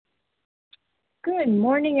Good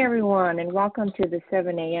morning, everyone, and welcome to the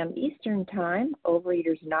 7 a.m. Eastern Time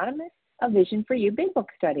Overeaters Anonymous, A Vision for You Big Book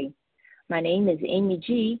Study. My name is Amy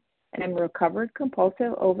G., and I'm a recovered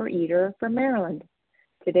compulsive overeater from Maryland.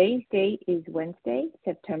 Today's date is Wednesday,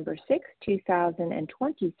 September 6,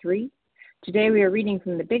 2023. Today we are reading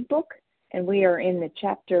from the Big Book, and we are in the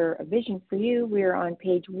chapter A Vision for You. We are on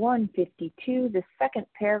page 152, the second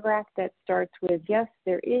paragraph that starts with, yes,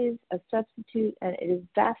 there is a substitute, and it is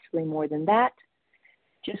vastly more than that.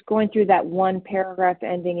 Just going through that one paragraph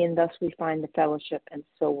ending in, thus we find the fellowship, and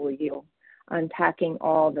so will you. Unpacking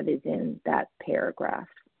all that is in that paragraph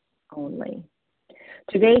only.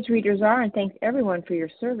 Today's readers are, and thanks everyone for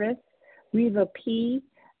your service, Reva P.,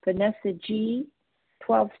 Vanessa G.,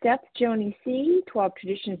 12 Steps, Joni C., 12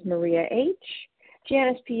 Traditions, Maria H.,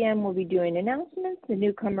 Janice PM will be doing announcements, the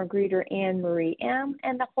newcomer greeter, Anne Marie M.,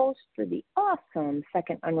 and the host for the awesome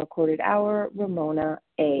second unrecorded hour, Ramona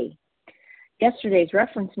A. Yesterday's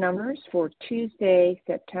reference numbers for Tuesday,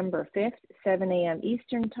 September 5th, 7 a.m.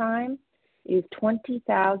 Eastern Time is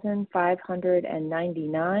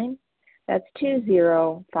 20,599. That's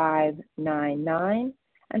 20599.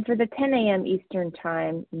 And for the 10 a.m. Eastern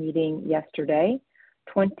Time meeting yesterday,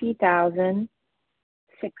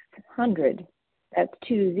 20,600. That's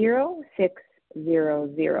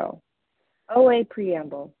 20600. OA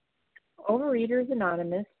Preamble. Overeaters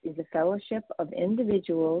Anonymous is a fellowship of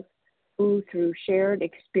individuals who, through shared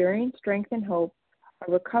experience, strength, and hope,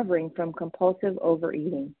 are recovering from compulsive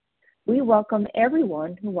overeating. We welcome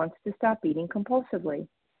everyone who wants to stop eating compulsively.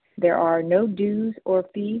 There are no dues or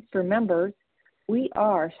fees for members. We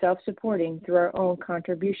are self-supporting through our own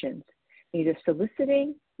contributions, neither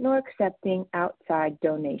soliciting nor accepting outside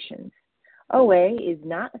donations. OA is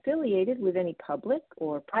not affiliated with any public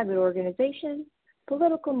or private organization,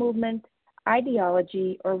 political movement,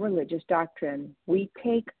 ideology, or religious doctrine. We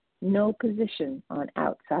take no position on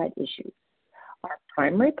outside issues. Our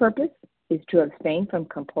primary purpose is to abstain from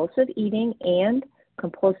compulsive eating and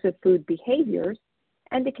compulsive food behaviors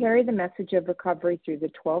and to carry the message of recovery through the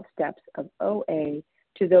 12 steps of OA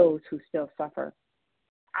to those who still suffer.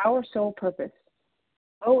 Our sole purpose.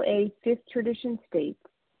 OA Fifth Tradition states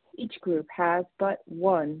each group has but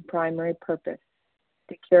one primary purpose,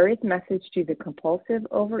 to carry its message to the compulsive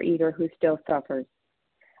overeater who still suffers.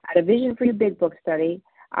 At A Vision for You Big Book Study,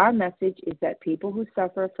 our message is that people who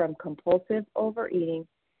suffer from compulsive overeating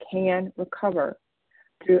can recover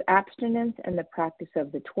through abstinence and the practice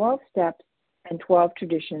of the 12 steps and 12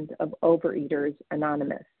 traditions of Overeaters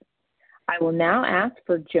Anonymous. I will now ask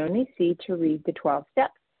for Joni C. to read the 12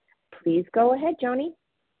 steps. Please go ahead, Joni.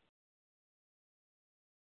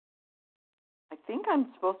 I think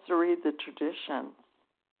I'm supposed to read the tradition.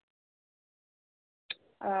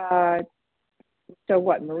 So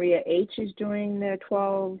what, Maria H. is doing the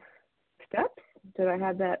 12 steps? Did I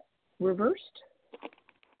have that reversed?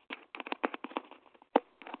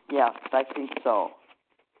 Yes, I think so.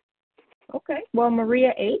 Okay. Well,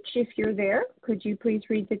 Maria H., if you're there, could you please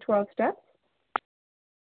read the 12 steps?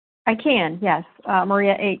 I can, yes.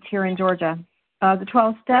 Maria H. here in Georgia. The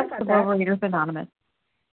 12 steps of Overeaters Anonymous.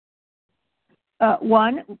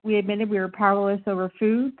 1, we admitted we were powerless over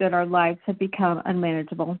food, that our lives had become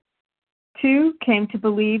unmanageable. 2, came to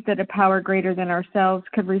believe that a power greater than ourselves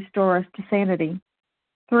could restore us to sanity.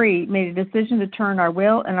 3, made a decision to turn our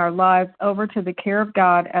will and our lives over to the care of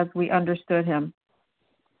God as we understood Him.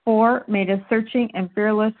 4, made a searching and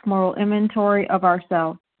fearless moral inventory of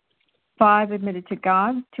ourselves. 5, admitted to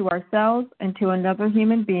God, to ourselves, and to another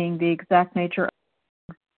human being the exact nature of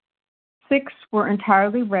us. 6, were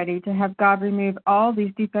entirely ready to have God remove all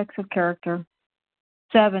these defects of character.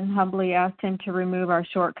 7, humbly asked Him to remove our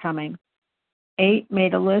shortcomings. 8,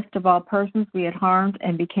 made a list of all persons we had harmed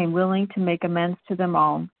and became willing to make amends to them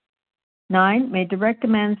all. 9, made direct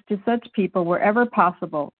amends to such people wherever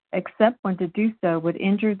possible, except when to do so would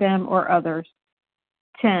injure them or others.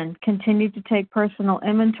 10, continued to take personal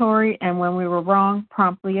inventory, and when we were wrong,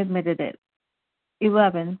 promptly admitted it.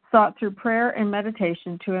 11, sought through prayer and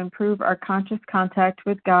meditation to improve our conscious contact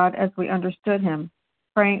with God as we understood Him,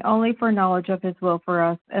 praying only for knowledge of His will for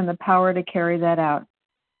us and the power to carry that out.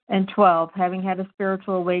 And 12, having had a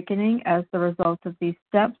spiritual awakening as the result of these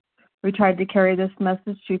steps, we tried to carry this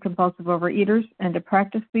message to compulsive overeaters and to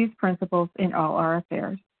practice these principles in all our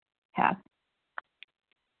affairs. Pass.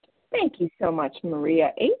 Thank you so much,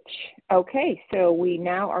 Maria H. Okay, so we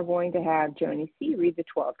now are going to have Joni C. read the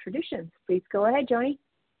 12 traditions. Please go ahead, Joni.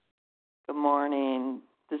 Good morning.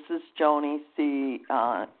 This is Joni C.,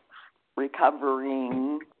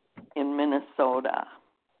 recovering in Minnesota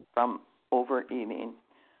from overeating.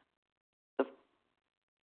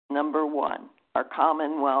 Number 1, Our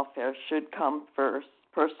common welfare should come first.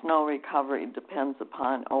 Personal recovery depends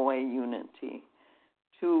upon OA unity.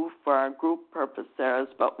 2, for our group purpose there is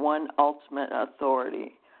but one ultimate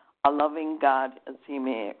authority, a loving God as he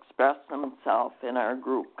may express himself in our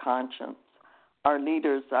group conscience. Our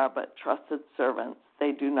leaders are but trusted servants.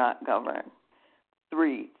 They do not govern.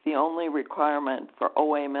 3, the only requirement for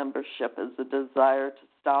OA membership is a desire to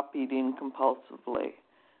stop eating compulsively.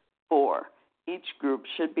 4, each group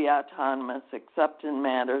should be autonomous except in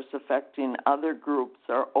matters affecting other groups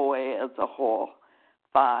or OA as a whole.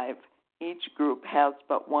 5, each group has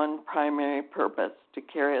but one primary purpose, to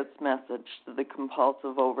carry its message to the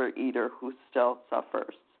compulsive overeater who still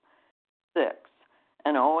suffers. 6,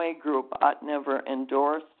 an OA group ought never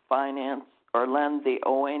endorse, finance, or lend the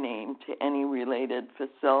OA name to any related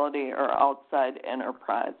facility or outside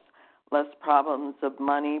enterprise, lest problems of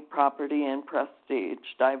money, property, and prestige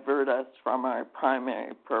divert us from our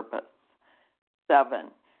primary purpose.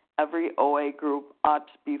 7, every OA group ought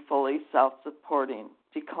to be fully self-supporting,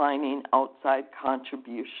 declining outside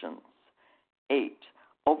contributions. 8,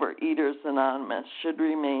 Overeaters Anonymous should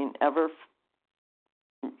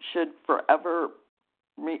forever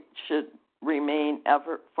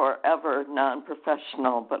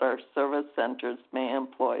non-professional, but our service centers may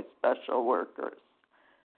employ special workers.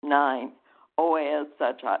 9, OA as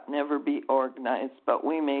such ought never be organized, but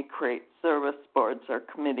we may create service boards or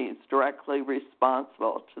committees directly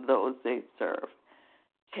responsible to those they serve.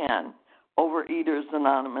 10, Overeaters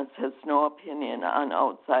Anonymous has no opinion on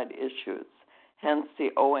outside issues. Hence, the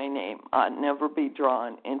OA name ought never be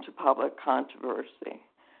drawn into public controversy.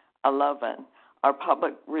 11, our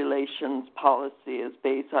public relations policy is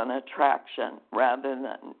based on attraction rather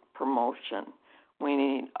than promotion. We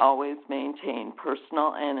need always maintain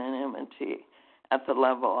personal anonymity at the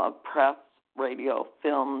level of press, radio,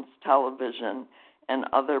 films, television, and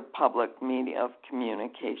other public media of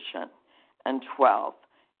communication. And 12,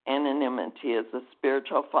 anonymity is the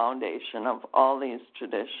spiritual foundation of all these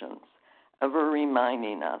traditions, ever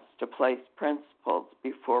reminding us to place principles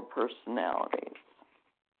before personalities.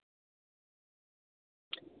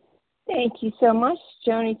 Thank you so much,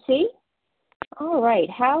 Joni T. All right,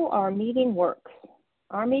 how our meeting works.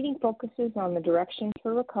 Our meeting focuses on the directions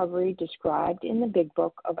for recovery described in the Big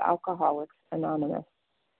Book of Alcoholics Anonymous.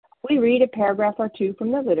 We read a paragraph or two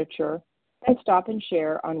from the literature and stop and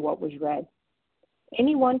share on what was read.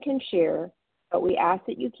 Anyone can share, but we ask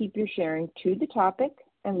that you keep your sharing to the topic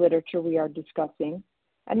and literature we are discussing,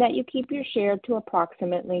 and that you keep your share to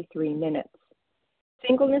approximately 3 minutes.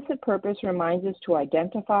 Singleness of purpose reminds us to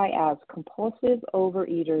identify as compulsive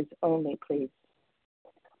overeaters only, please.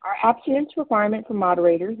 Our abstinence requirement for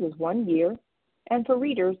moderators is 1 year, and for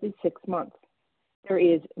readers is 6 months. There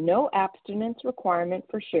is no abstinence requirement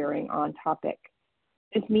for sharing on topic.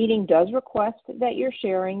 This meeting does request that your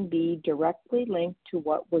sharing be directly linked to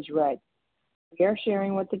what was read. We are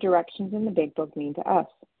sharing what the directions in the Big Book mean to us.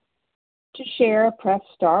 To share, press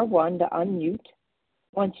star 1 to unmute.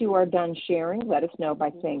 Once you are done sharing, let us know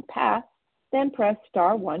by saying pass, then press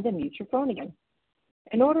star 1 to mute your phone again.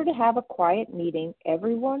 In order to have a quiet meeting,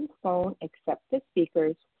 everyone's phone except the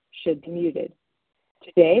speakers should be muted.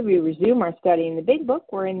 Today, we resume our study in the Big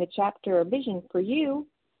Book. We're in the chapter of Vision for You.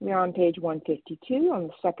 We're on page 152 on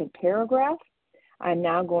the second paragraph. I'm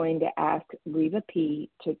now going to ask Reva P.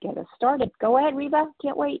 to get us started. Go ahead, Reva.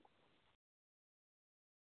 Can't wait.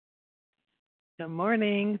 Good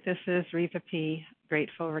morning. This is Reva P.,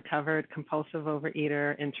 grateful, recovered, compulsive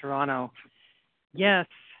overeater in Toronto. Yes,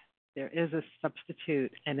 there is a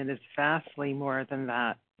substitute, and it is vastly more than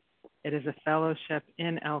that. It is a fellowship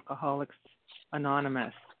in Alcoholics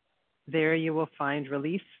Anonymous. There you will find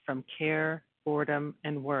release from care, boredom,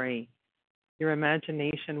 and worry. Your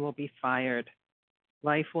imagination will be fired.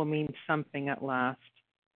 Life will mean something at last.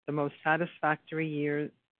 The most satisfactory years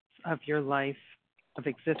of your life, of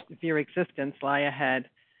your existence, lie ahead.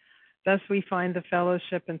 Thus we find the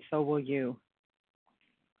fellowship, and so will you.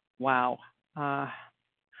 Wow. I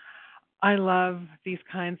love these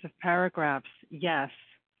kinds of paragraphs. Yes,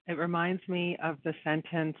 it reminds me of the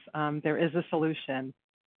sentence, there is a solution.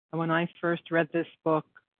 And when I first read this book,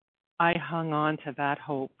 I hung on to that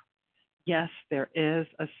hope. Yes, there is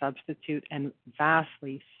a substitute, and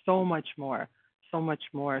vastly, so much more, so much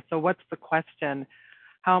more. So what's the question?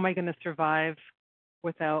 How am I going to survive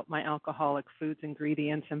without my alcoholic foods,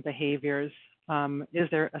 ingredients, and behaviors? Is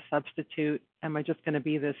there a substitute? Am I just going to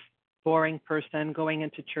be this boring person going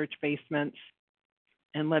into church basements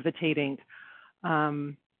and levitating?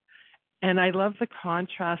 And I love the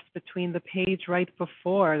contrast between the page right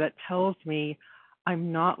before that tells me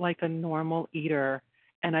I'm not like a normal eater.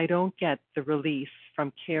 and I don't get the release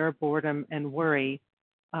from care, boredom, and worry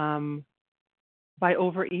by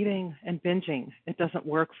overeating and binging. It doesn't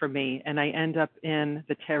work for me, and I end up in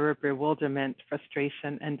the terror, bewilderment,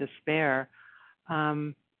 frustration, and despair.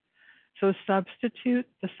 So the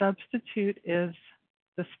substitute is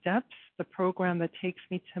the steps, the program that takes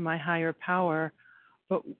me to my higher power.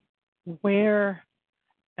 But where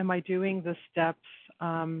am I doing the steps?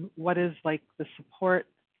 What is like the support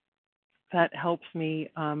that helps me,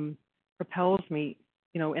 propels me,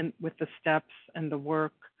 with the steps and the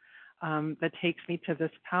work that takes me to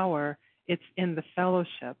this power? It's in the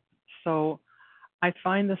fellowship. So I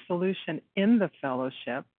find the solution in the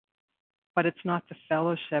fellowship, but it's not the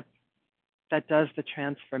fellowship that does the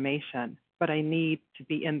transformation. But I need to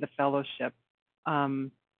be in the fellowship to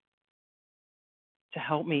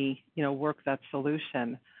help me, work that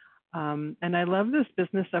solution. And I love this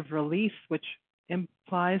business of release, which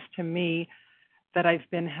implies to me that I've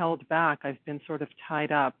been held back. I've been sort of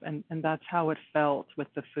tied up. And that's how it felt with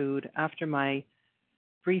the food. After my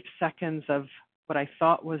brief seconds of what I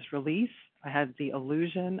thought was release, I had the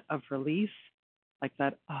illusion of release, like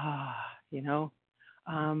that,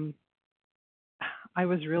 I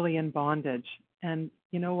was really in bondage. And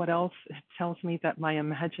you know what else? It tells me that my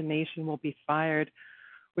imagination will be fired,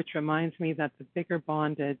 which reminds me that the bigger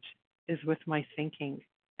bondage is with my thinking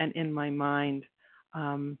and in my mind.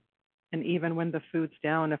 And even when the food's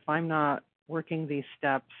down, if I'm not working these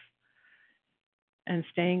steps and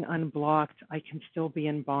staying unblocked, I can still be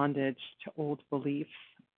in bondage to old beliefs,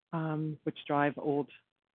 which drive old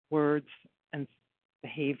words and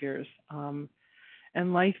behaviors.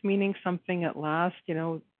 And life meaning something at last,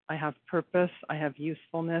 I have purpose, I have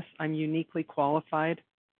usefulness, I'm uniquely qualified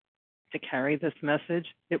to carry this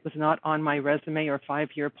message. It was not on my resume or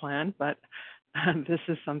 5-year plan, but this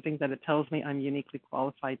is something that it tells me I'm uniquely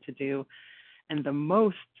qualified to do. And the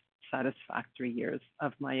most satisfactory years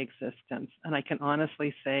of my existence. And I can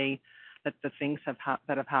honestly say that the things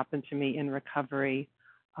that have happened to me in recovery,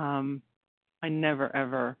 I never,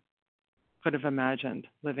 ever could have imagined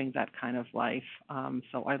living that kind of life.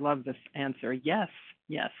 So I love this answer. Yes,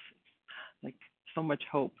 like so much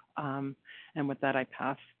hope. And with that, I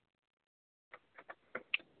pass.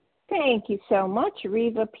 Thank you so much,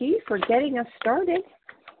 Reva P., for getting us started.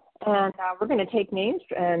 And we're going to take names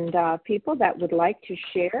and people that would like to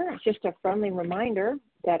share. It's just a friendly reminder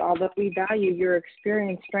that although we value your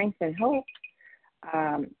experience, strength, and hope,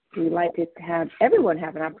 we like to have everyone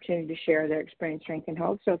have an opportunity to share their experience, strength, and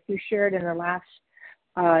hope. So if you shared in the last,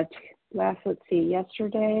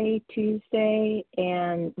 yesterday, Tuesday,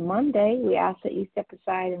 and Monday, we ask that you step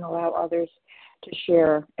aside and allow others to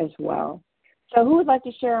share as well. So who would like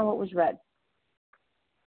to share on what was read?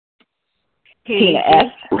 Tina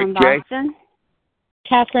S. from Boston.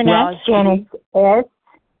 Catherine S. Janice S.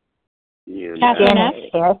 Catherine S.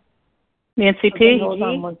 Nancy P. Hold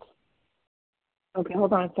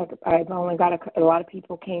on a second. I've only got a lot of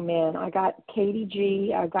people came in. I got Katie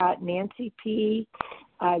G. I got Nancy P.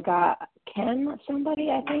 I got Ken, somebody,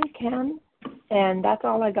 I think, Ken. And that's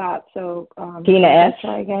all I got. So Tina S.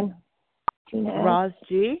 Try again. Tina S. Roz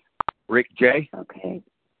G. Rick J. Okay.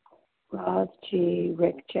 Roz G.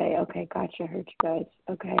 Rick J. Okay, gotcha. Heard you guys.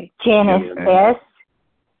 Okay. Janice S.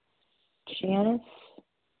 Janice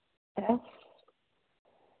S.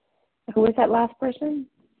 Who was that last person?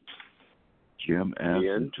 Jim S.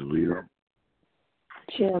 and Toledo.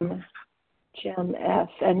 Jim S.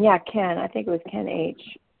 And yeah, Ken. I think it was Ken H.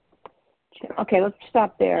 Okay, let's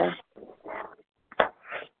stop there.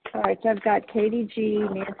 All right, so I've got Katie G,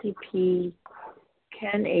 Nancy P,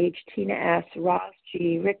 Ken H, Tina S, Ross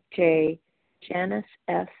G, Rick J, Janice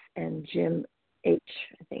S, and Jim H,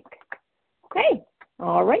 I think. Okay,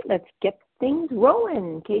 all right, let's get things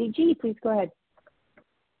rolling. Katie G, please go ahead.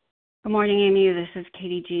 Good morning, Amy. This is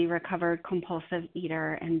Katie G, recovered compulsive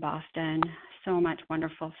eater in Boston. So much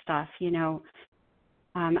wonderful stuff.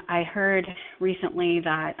 I heard recently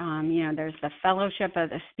that, there's the fellowship of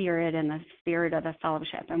the spirit and the spirit of the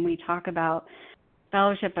fellowship. And we talk about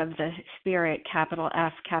fellowship of the spirit, capital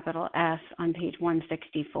F, capital S, on page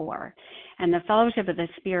 164. And the fellowship of the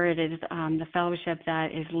spirit is the fellowship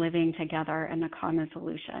that is living together in the common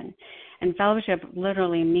solution. And fellowship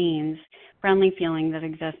literally means friendly feeling that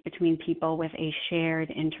exists between people with a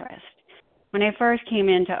shared interest. When I first came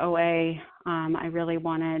into OA, I really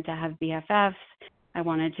wanted to have BFFs. I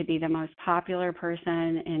wanted to be the most popular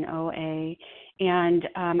person in OA, and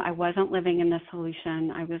I wasn't living in the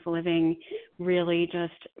solution. I was living really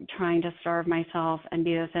just trying to starve myself and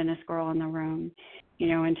be the thinnest girl in the room.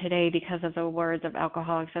 And today, because of the words of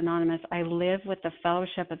Alcoholics Anonymous, I live with the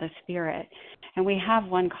fellowship of the Spirit. And we have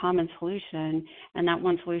one common solution, and that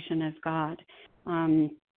one solution is God.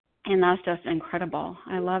 And that's just incredible.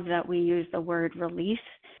 I love that we use the word release.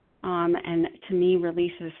 And to me,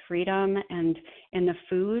 release is freedom. And in the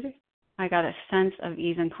food, I got a sense of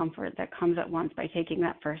ease and comfort that comes at once by taking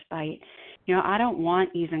that first bite. I don't want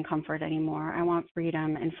ease and comfort anymore. I want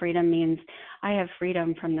freedom. And freedom means I have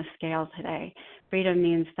freedom from the scale today. Freedom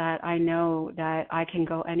means that I know that I can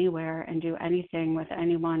go anywhere and do anything with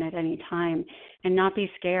anyone at any time and not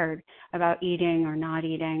be scared about eating or not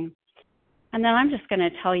eating. And then I'm just going to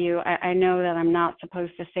tell you, I know that I'm not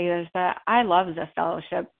supposed to say this, but I love the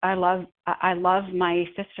fellowship. I love my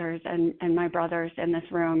sisters and my brothers in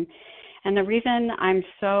this room. And the reason I'm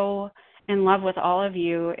so in love with all of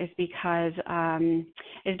you is because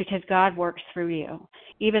God works through you.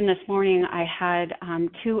 Even this morning, I had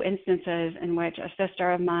 2 instances in which a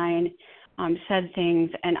sister of mine said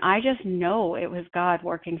things, and I just know it was God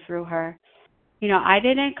working through her. I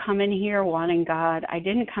didn't come in here wanting God. I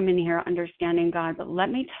didn't come in here understanding God, but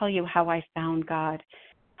let me tell you how I found God.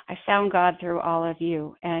 I found God through all of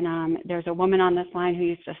you. And there's a woman on this line who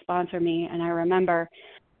used to sponsor me, and I remember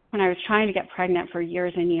when I was trying to get pregnant for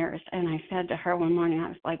years and years, and I said to her one morning, I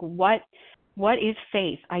was like, what is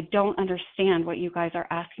faith? I don't understand what you guys are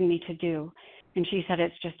asking me to do. And she said,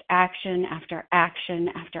 it's just action after action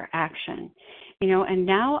after action. And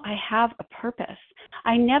now I have a purpose.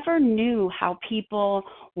 I never knew how people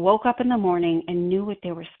woke up in the morning and knew what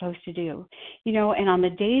they were supposed to do. And on the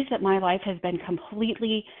days that my life has been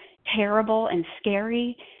completely terrible and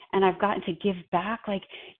scary, and I've gotten to give back, like,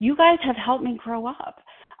 you guys have helped me grow up.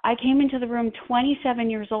 I came into the room 27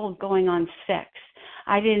 years old going on 6.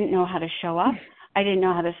 I didn't know how to show up. I didn't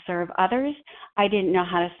know how to serve others. I didn't know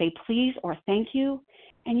how to say please or thank you.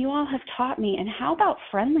 And you all have taught me. And how about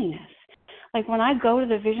friendliness? Like when I go to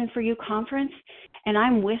the Vision for You conference and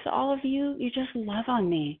I'm with all of you, you just love on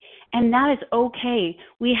me. And that is okay.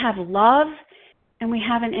 We have love and we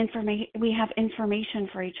have information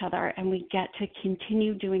for each other, and we get to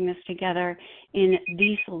continue doing this together in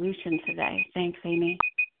the solution today. Thanks, Amy.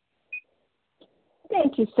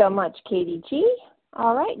 Thank you so much, Katie G.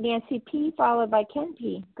 All right, Nancy P. followed by Ken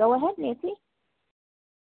P. Go ahead, Nancy.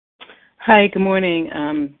 Hi, good morning.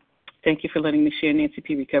 Thank you for letting me share. Nancy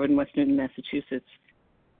P. recovered in West Newton, Massachusetts.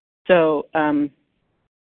 So I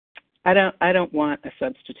don't want a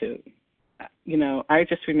substitute. I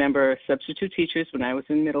just remember substitute teachers when I was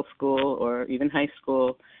in middle school or even high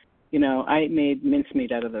school. I made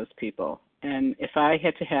mincemeat out of those people. And if I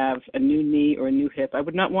had to have a new knee or a new hip, I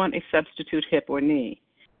would not want a substitute hip or knee.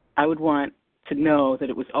 I would want to know that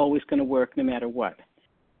it was always going to work no matter what.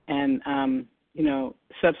 And,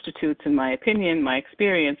 substitutes, in my opinion, my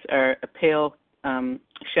experience, are a pale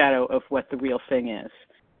shadow of what the real thing is.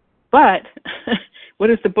 But what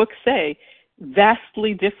does the book say?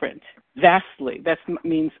 Vastly different. Vastly. That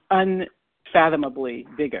means unfathomably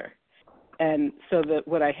bigger. And so that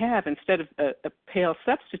what I have instead of a pale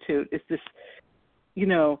substitute is this,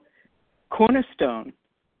 cornerstone.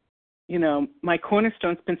 My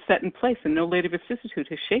cornerstone's been set in place and no later vicissitude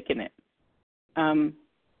has shaken it.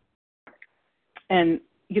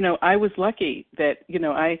 I was lucky that,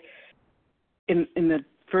 I, in the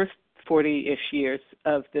first 40-ish years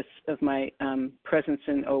of my presence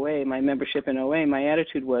in OA, my membership in OA, my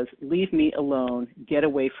attitude was, leave me alone, get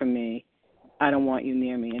away from me. I don't want you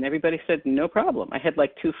near me. And everybody said, no problem. I had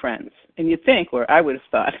like 2 friends. And you'd think, or I would have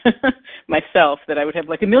thought myself, that I would have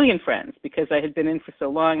like 1 million friends because I had been in for so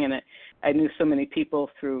long and I knew so many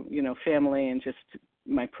people through, family and just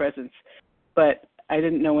my presence. But I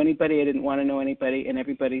didn't know anybody. I didn't want to know anybody. And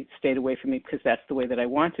everybody stayed away from me because that's the way that I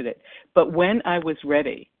wanted it. But when I was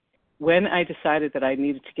ready, when I decided that I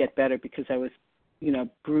needed to get better because I was,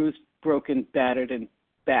 bruised, broken, battered, and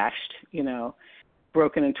bashed,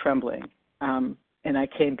 broken and trembling, and I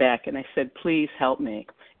came back and I said, please help me.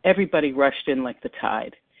 Everybody rushed in like the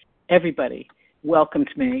tide. Everybody welcomed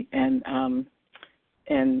me and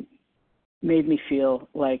made me feel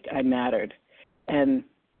like I mattered. And,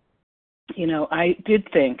 I did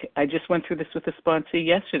think, I just went through this with a sponsee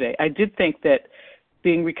yesterday. I did think that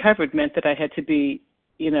being recovered meant that I had to be,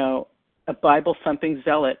 a Bible-thumping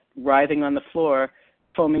zealot writhing on the floor,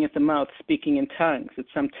 foaming at the mouth, speaking in tongues at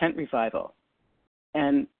some tent revival.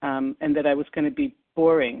 And that I was going to be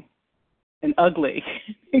boring and ugly.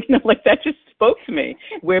 Like that just spoke to me.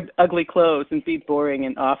 Wear ugly clothes and be boring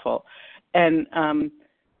and awful. And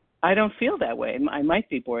I don't feel that way. I might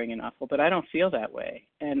be boring and awful, but I don't feel that way.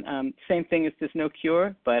 And same thing as there's no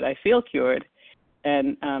cure, but I feel cured.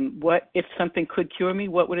 And what if something could cure me,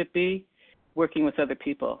 what would it be? working with other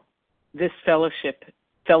people. This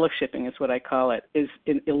fellowshipping is what I call it, is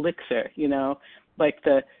an elixir, like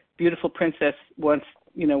the beautiful princess wants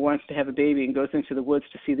to have a baby and goes into the woods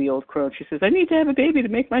to see the old crow. And she says, I need to have a baby to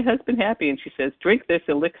make my husband happy. And she says, drink this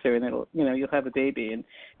elixir and you'll have a baby. And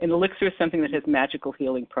an elixir is something that has magical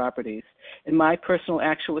healing properties. And my personal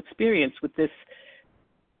actual experience with this,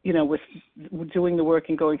 with doing the work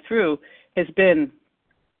and going through, has been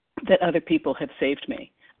that other people have saved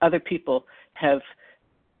me. Other people have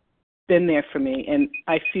been there for me, and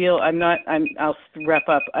I feel I'll wrap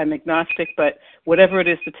up. I'm agnostic, but whatever it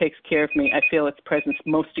is that takes care of me, I feel its presence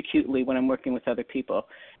most acutely when I'm working with other people.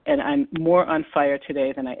 And I'm more on fire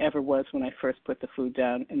today than I ever was when I first put the food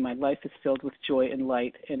down, and my life is filled with joy and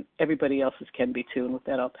light, and everybody else's can be too. And with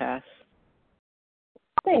that, I'll pass.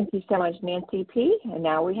 Thank you so much, Nancy P. And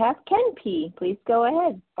now we have Ken P. Please go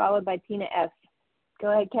ahead, followed by Tina S.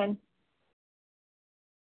 Go ahead, Ken.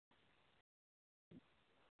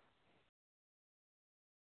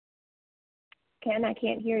 Ken, I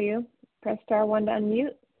can't hear you. Press star 1 to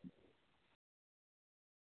unmute.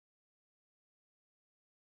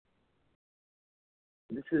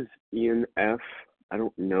 This is Ian F. I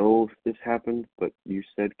don't know if this happened, but you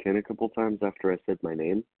said Ken a couple times after I said my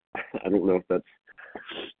name. I don't know if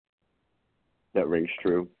that rings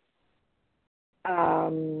true.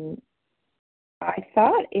 I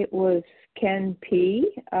thought it was Ken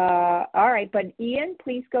P. All right, but Ian,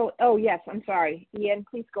 please go. Oh, yes, I'm sorry. Ian,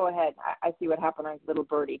 please go ahead. I see what happened. A little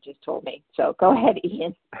birdie just told me. So go ahead,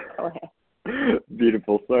 Ian. Go ahead.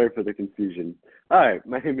 Beautiful. Sorry for the confusion. Hi,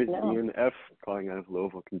 my name is Ian F., calling out of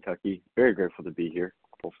Louisville, Kentucky. Very grateful to be here.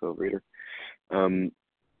 Also a reader.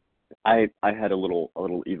 I had a little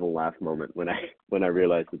evil laugh moment when I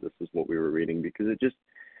realized that this was what we were reading, because it just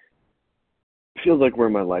feels like where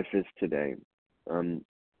my life is today.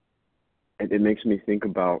 It makes me think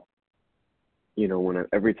about,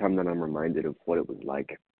 every time that I'm reminded of what it was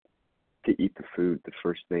like to eat the food, the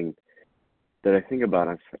first thing that I think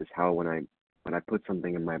about is how when I put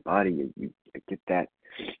something in my body, I get that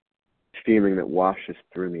feeling that washes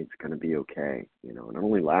through me. It's going to be okay, and it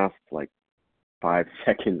only lasts like 5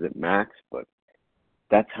 seconds at max, but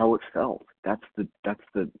that's how it felt. That's the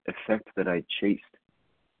effect that I chased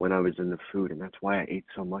when I was in the food, and that's why I ate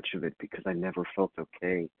so much of it, because I never felt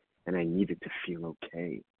okay, and I needed to feel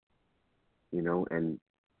okay, and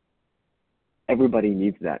everybody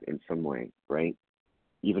needs that in some way, right?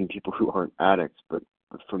 Even people who aren't addicts, but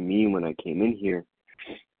for me, when I came in here,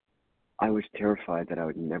 I was terrified that I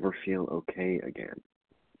would never feel okay again,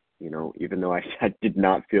 even though I did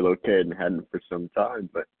not feel okay and hadn't for some time,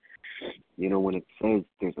 but, when it says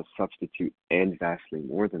there's a substitute and vastly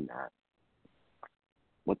more than that,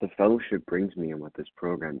 what the fellowship brings me and what this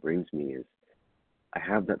program brings me is I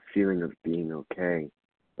have that feeling of being okay,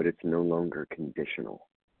 but it's no longer conditional.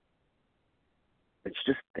 It's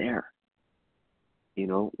just there.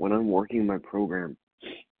 When I'm working my program,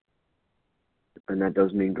 and that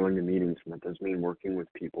does mean going to meetings, and that does mean working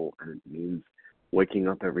with people, and it means waking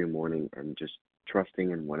up every morning and just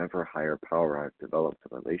trusting in whatever higher power I've developed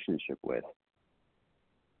a relationship with.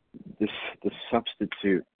 The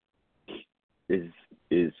substitute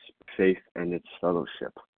is faith and it's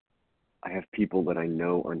fellowship. I have people that I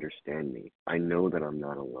know understand me. I know that I'm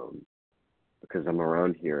not alone because I'm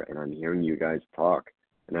around here and I'm hearing you guys talk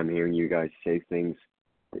and I'm hearing you guys say things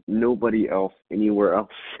that nobody else anywhere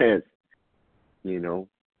else says,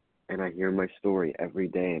 and I hear my story every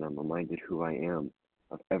day and I'm reminded who I am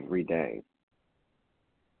of every day.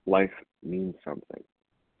 Life means something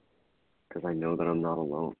because I know that I'm not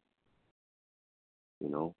alone,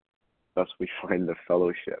 Thus we find the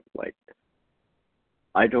fellowship. Like,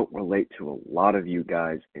 I don't relate to a lot of you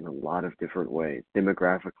guys in a lot of different ways.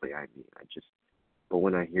 Demographically, but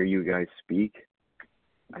when I hear you guys speak,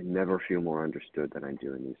 I never feel more understood than I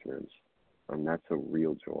do in these rooms. That's a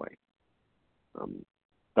real joy.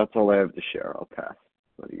 That's all I have to share. I'll pass.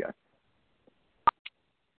 Love you guys.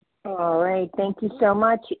 All right. Thank you so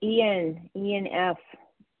much, Ian F.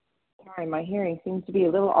 Sorry, my hearing seems to be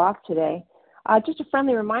a little off today. Just a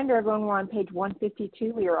friendly reminder, everyone, we're on page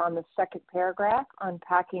 152. We are on the second paragraph,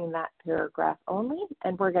 unpacking that paragraph only.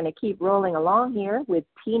 And we're going to keep rolling along here with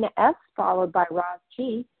Tina S., followed by Roz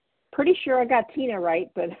G. Pretty sure I got Tina right,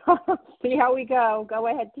 but see how we go. Go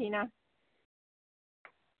ahead, Tina.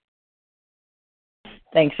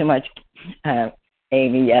 Thanks so much,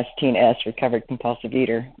 Amy. Yes, Tina S., recovered compulsive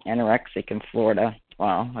eater, anorexic in Florida.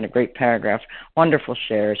 Wow, what a great paragraph. Wonderful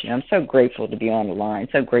shares. I'm so grateful to be on the line,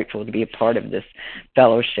 so grateful to be a part of this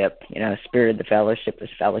fellowship, Spirit of the Fellowship, this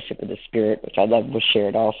fellowship of the Spirit, which I love was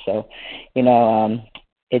shared also.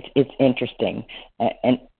 It's interesting.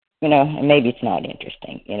 And and maybe it's not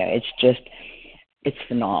interesting. It's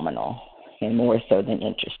phenomenal and more so than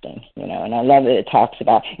interesting, and I love that it talks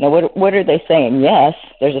about, what are they saying? Yes,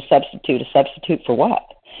 there's a substitute for what?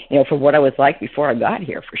 For what I was like before I got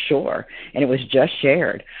here, for sure. And it was just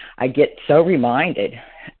shared. I get so reminded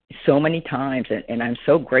so many times, and I'm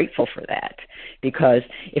so grateful for that, because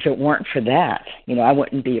if it weren't for that, I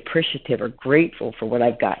wouldn't be appreciative or grateful for what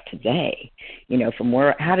I've got today.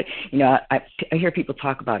 I hear people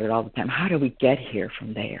talk about it all the time. How do we get here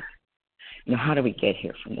from there? How do we get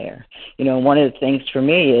here from there? One of the things for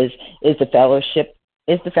me is the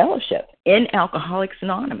fellowship in Alcoholics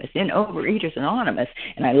Anonymous, in Overeaters Anonymous.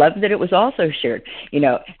 And I love that it was also shared.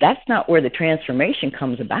 That's not where the transformation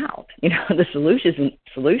comes about. The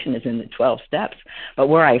solution is in the 12 steps. But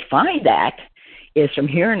where I find that is from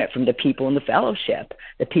hearing it from the people in the fellowship,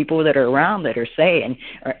 the people that are around that are saying,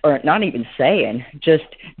 or not even saying, just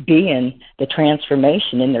being the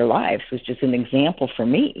transformation in their lives was just an example for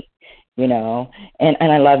me. And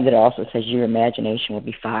I love that it also says your imagination will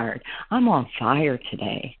be fired. I'm on fire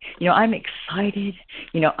today. I'm excited.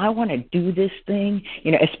 I want to do this thing,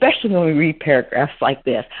 especially when we read paragraphs like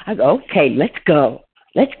this. I go, okay, let's go.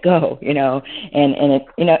 And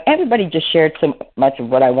everybody just shared so much of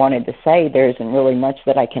what I wanted to say. There isn't really much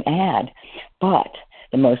that I can add, but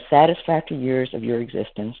the most satisfactory years of your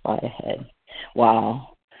existence lie ahead. Wow.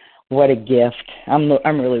 What a gift. I'm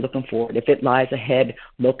really looking forward. If it lies ahead,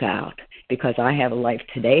 look out, because I have a life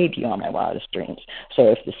today beyond my wildest dreams. So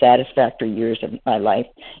if the satisfactory years of my life,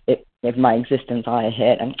 if my existence lie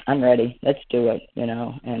ahead, I'm ready. Let's do it, and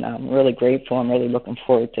I'm really grateful. I'm really looking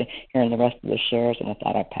forward to hearing the rest of the shares, and with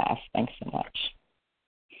that, I pass. Thanks so much.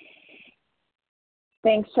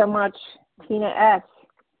 Thanks so much, Tina S.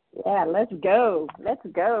 Yeah, let's go.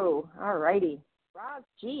 All righty. Roz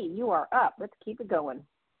G., you are up. Let's keep it going.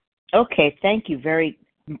 Okay, thank you very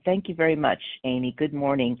much, Amy. Good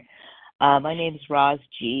morning. My name is Roz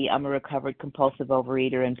G. I'm a recovered compulsive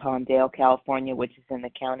overeater in Palmdale, California, which is in the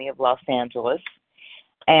county of Los Angeles.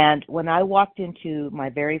 And when I walked into my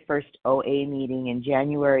very first OA meeting in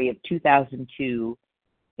January of 2002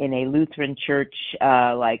 in a Lutheran church,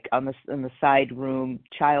 like in the side room,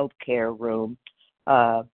 child care room,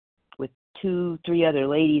 with 2-3 other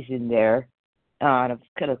ladies in there, on a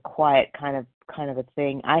kind of quiet kind of a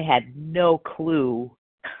thing, I had no clue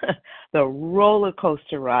the roller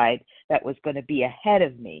coaster ride that was going to be ahead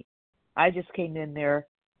of me. I just came in there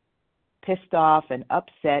pissed off and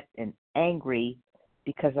upset and angry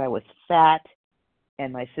because I was fat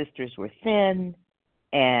and my sisters were thin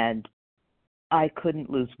and I couldn't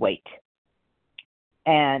lose weight.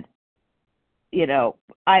 And,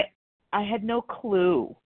 I had no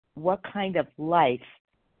clue what kind of life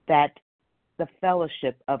that the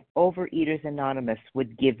fellowship of Overeaters Anonymous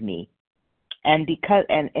would give me. And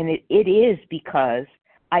it is because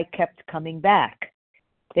I kept coming back.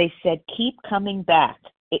 They said, keep coming back.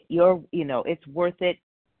 It's worth it,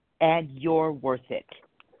 and you're worth it.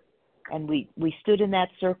 And we stood in that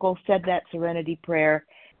circle, said that serenity prayer,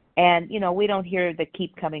 and we don't hear the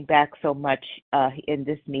keep coming back so much in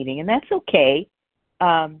this meeting, and that's okay.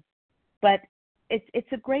 But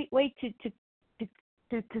it's a great way to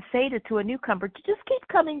say to a newcomer, to just keep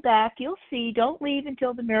coming back. You'll see. Don't leave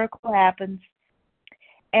until the miracle happens.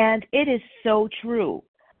 And it is so true.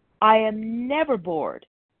 I am never bored.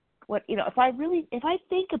 If I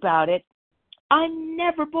think about it, I'm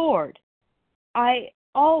never bored. I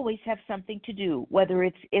always have something to do, whether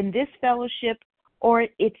it's in this fellowship or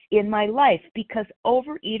it's in my life, because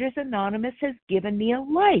Overeaters Anonymous has given me a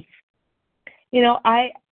life.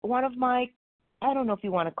 One of my, I don't know if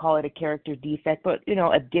you want to call it a character defect, but,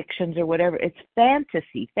 addictions or whatever, it's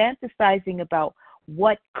fantasizing about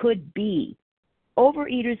what could be.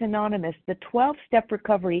 Overeaters Anonymous, the 12-step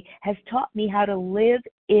recovery, has taught me how to live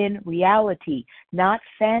in reality, not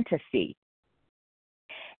fantasy.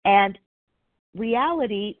 And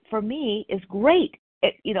reality, for me, is great.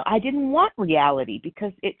 I didn't want reality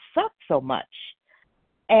because it sucked so much.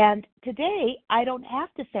 And today, I don't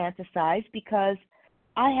have to fantasize because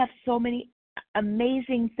I have so many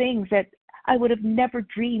amazing things that I would have never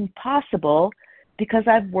dreamed possible because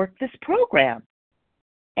I've worked this program.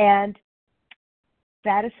 And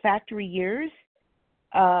satisfactory years,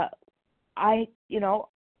 I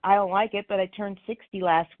don't like it, but I turned 60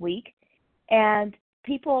 last week, and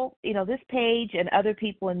people, this page and other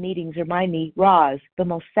people in meetings remind me, Roz, the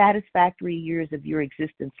most satisfactory years of your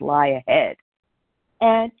existence lie ahead.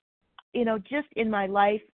 And, just in my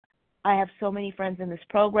life, I have so many friends in this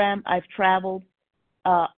program. I've traveled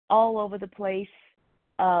all over the place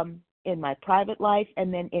in my private life,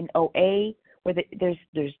 and then in OA, where there's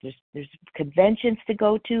conventions to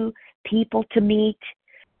go to, people to meet,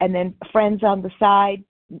 and then friends on the side,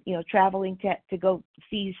 traveling to go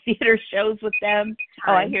see theater shows with them.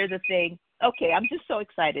 Oh, I hear the thing. Okay, I'm just so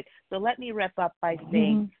excited. So let me wrap up by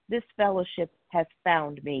saying this fellowship has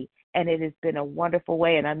found me, and it has been a wonderful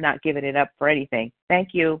way, and I'm not giving it up for anything. Thank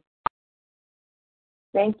you.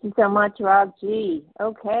 Thank you so much, Rob G.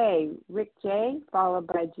 Okay, Rick J., followed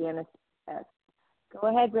by Janice S. Go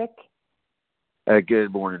ahead, Rick.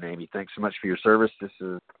 Good morning, Amy. Thanks so much for your service. This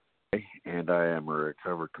is Ray, and I am a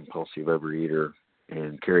recovered compulsive overeater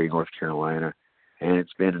in Cary, North Carolina. And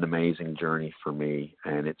it's been an amazing journey for me,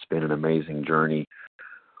 and it's been an amazing journey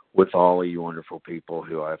with all of you wonderful people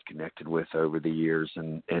who I've connected with over the years,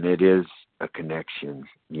 and it is a connection.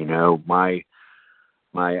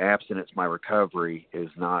 My abstinence, my recovery is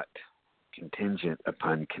not contingent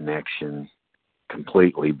upon connection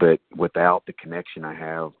completely, but without the connection I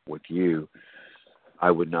have with you,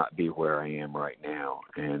 I would not be where I am right now.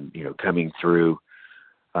 And, coming through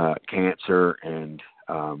cancer and,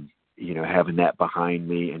 having that behind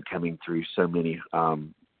me and coming through so many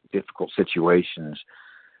difficult situations,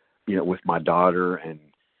 with my daughter and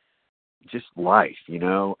just life,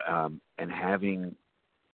 and having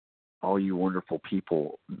all you wonderful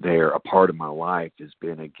people there, a part of my life, has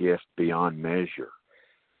been a gift beyond measure.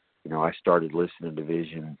 I started listening to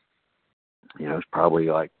Vision, it was probably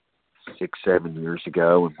like 6-7 years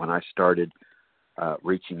ago. And when I started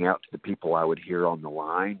reaching out to the people I would hear on the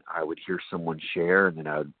line, I would hear someone share, and then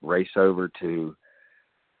I would race over to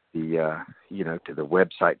the, to the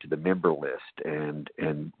website, to the member list, and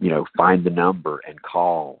find the number and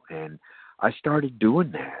call. And I started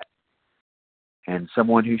doing that. And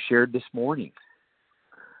someone who shared this morning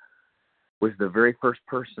was the very first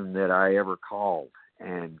person that I ever called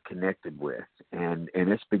and connected with. And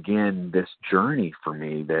it's began this journey for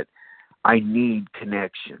me that I need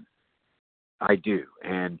connection. I do.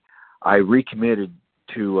 And I recommitted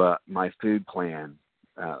to my food plan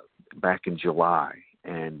back in July.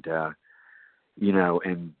 And,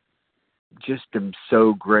 and just am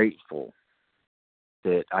so grateful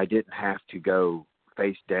that I didn't have to go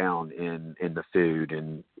face down in the food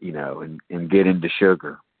and get into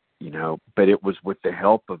sugar, but it was with the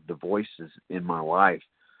help of the voices in my life,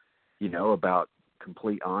 about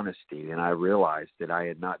complete honesty. And I realized that I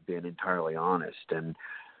had not been entirely honest. And,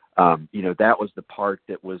 that was the part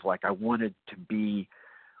that was like, I wanted to be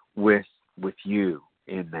with you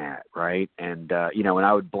in that. Right. And, and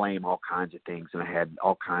I would blame all kinds of things, and I had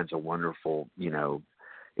all kinds of wonderful,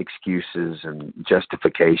 excuses and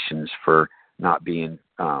justifications for not being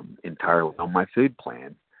entirely on my food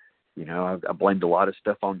plan. I blamed a lot of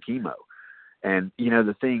stuff on chemo. And,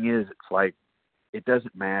 the thing is, it's like, it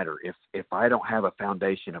doesn't matter if I don't have a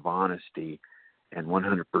foundation of honesty and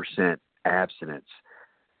 100% abstinence,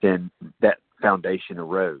 then that foundation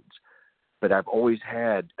erodes. But I've always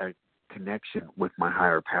had a connection with my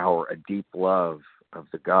higher power, a deep love of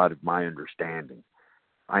the God of my understanding.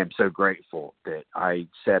 I am so grateful that I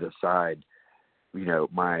set aside,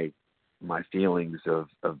 my feelings of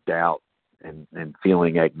doubt and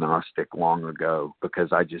feeling agnostic long ago,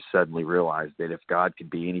 because I just suddenly realized that if God could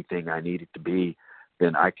be anything I need it to be,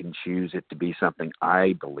 then I can choose it to be something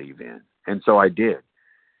I believe in. And so I did.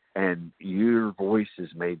 And your voices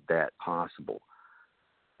made that possible.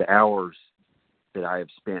 The hours that I have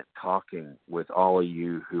spent talking with all of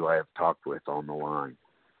you who I have talked with on the line,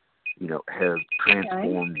 have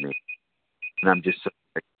transformed me. And I'm just so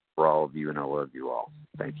grateful for all of you, and I love you all.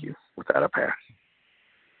 Thank you. With that, I pass.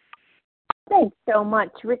 Thanks so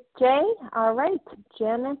much, Rick J. All right,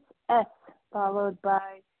 Janice S., followed by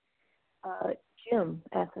Jim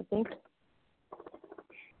S., I think.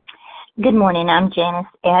 Good morning. I'm Janice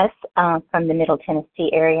S. From the Middle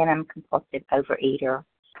Tennessee area, and I'm a compulsive overeater.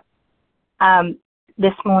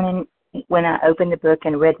 This morning, when I opened the book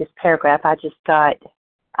and read this paragraph, I just got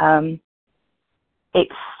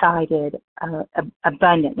excited,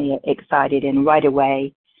 abundantly excited, and right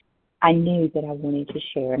away I knew that I wanted to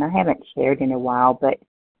share, and I haven't shared in a while, but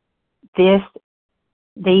these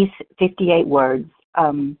 58 words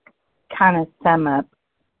kind of sum up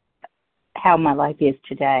how my life is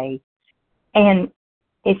today. And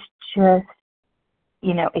it's just,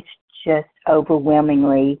 it's just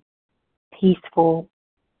overwhelmingly peaceful.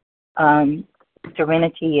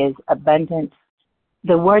 Serenity is abundance.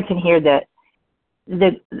 The words in here, the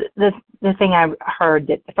thing I heard,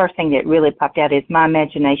 that the first thing that really popped out is, my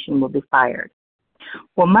imagination will be fired.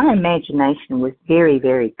 Well, my imagination was very,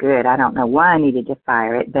 very good. I don't know why I needed to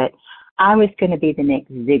fire it, but I was going to be the next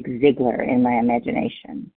Zig Ziglar in my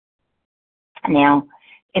imagination. Now,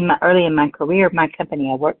 early in my career, my company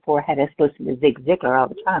I worked for had us listen to Zig Ziglar all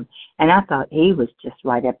the time, and I thought he was just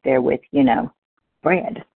right up there with,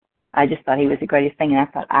 Fred. I just thought he was the greatest thing, and I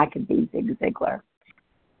thought I could be Zig Ziglar.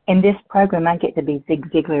 In this program, I get to be Zig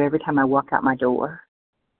Ziglar every time I walk out my door,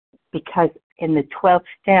 because in the 12th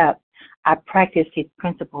step, I practice these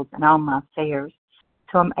principles in all my affairs,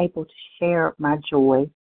 so I'm able to share my joy,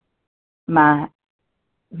 my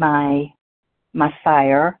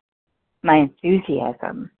fire, my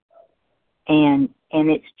enthusiasm, and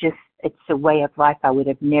it's a way of life I would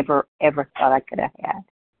have never ever thought I could have had.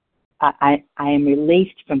 I am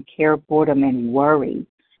released from care, boredom, and worry.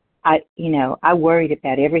 I worried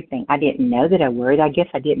about everything. I didn't know that I worried. I guess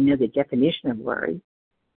I didn't know the definition of worry.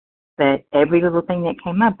 But every little thing that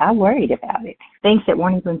came up, I worried about it. Things that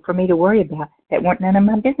weren't even for me to worry about, that weren't none of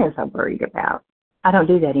my business, I worried about. I don't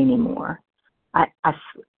do that anymore. Let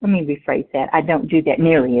me rephrase that. I don't do that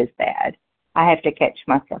nearly as bad. I have to catch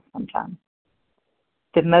myself sometimes.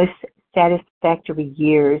 The most satisfactory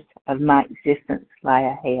years of my existence lie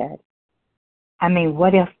ahead. I mean,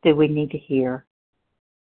 what else do we need to hear?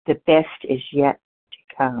 The best is yet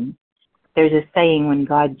to come. There's a saying, when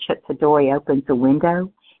God shuts a door, he opens a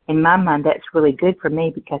window. In my mind, that's really good for me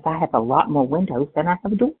because I have a lot more windows than I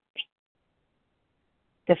have doors.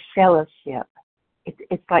 The fellowship.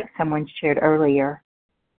 It's like someone shared earlier.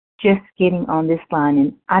 Just getting on this line,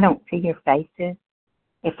 and I don't see your faces.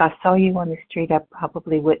 If I saw you on the street, I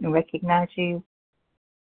probably wouldn't recognize you.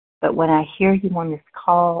 But when I hear you on this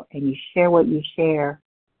call and you share what you share,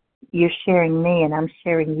 you're sharing me and I'm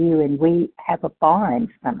sharing you, and we have a bond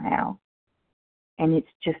somehow. And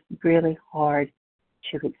it's just really hard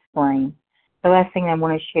to explain. The last thing I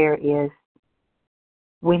want to share is,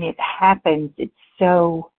 when it happens, it's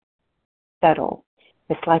so subtle.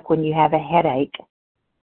 It's like when you have a headache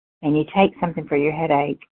and you take something for your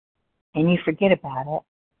headache and you forget about it.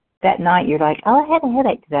 That night you're like, oh, I had a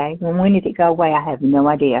headache today. When did it go away? I have no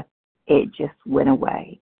idea. It just went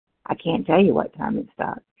away. I can't tell you what time it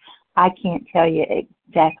stopped. I can't tell you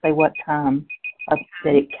exactly what time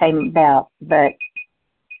that it came about, but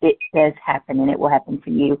it does happen, and it will happen for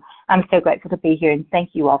you. I'm so grateful to be here, and thank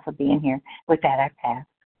you all for being here. With that, I pass.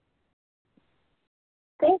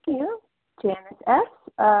 Thank you, Janice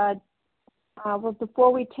S. Well,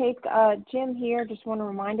 before we take Jim here, just want to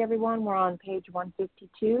remind everyone we're on page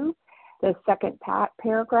 152, the second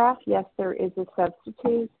paragraph. Yes, there is a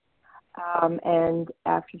substitute. And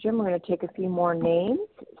after Jim, we're going to take a few more names.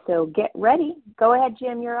 So get ready. Go ahead,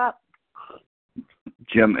 Jim. You're up.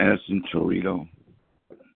 Jim S. in Toledo.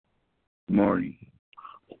 Good morning.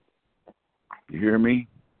 You hear me?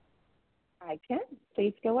 I can.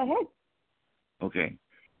 Please go ahead. Okay.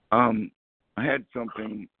 I had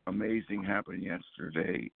something amazing happen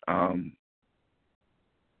yesterday. I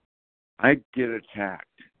get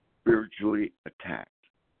attacked, spiritually attacked,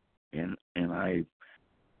 and I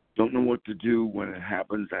don't know what to do when it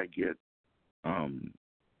happens. I get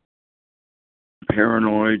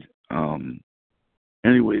paranoid.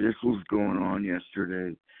 Anyway, this was going on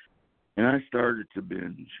yesterday, and I started to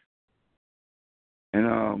binge.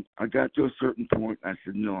 And I got to a certain point, I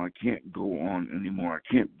said, no, I can't go on anymore.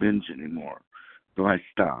 I can't binge anymore. So I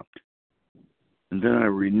stopped. And then I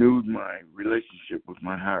renewed my relationship with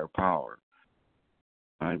my higher power.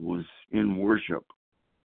 I was in worship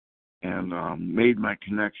and made my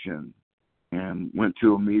connection and went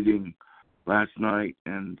to a meeting last night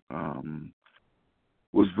and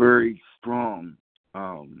was very strong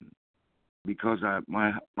because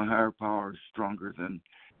my higher power is stronger than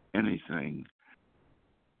anything.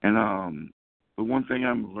 And the one thing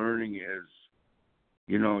I'm learning is,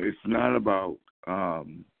 it's not about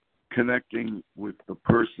connecting with the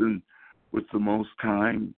person with the most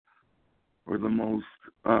time or the most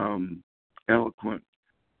eloquent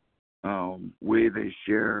way they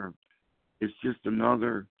share. It's just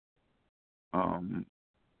another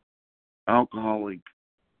alcoholic,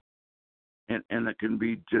 and it can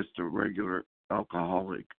be just a regular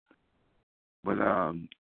alcoholic. But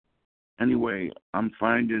anyway, I'm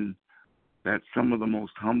finding that some of the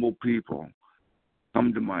most humble people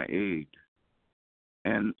come to my aid.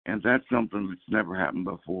 And that's something that's never happened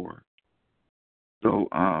before. So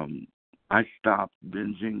I stopped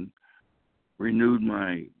binging, renewed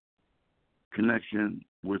my connection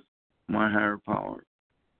with my higher power,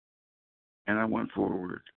 and I went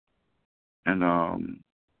forward. And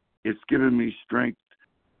it's given me strength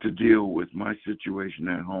to deal with my situation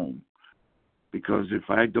at home. Because if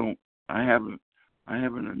I don't, I have an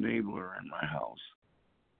enabler in my house.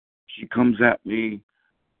 She comes at me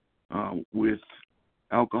with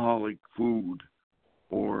alcoholic food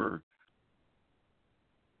or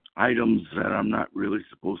items that I'm not really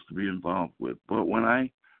supposed to be involved with. But when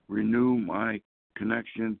I renew my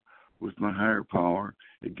connection with my higher power,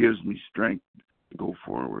 it gives me strength to go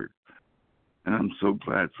forward. And I'm so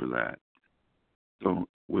glad for that. So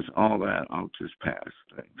with all that, I'll just pass.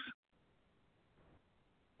 Thanks.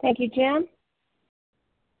 Thank you, Jim.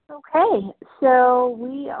 Okay, so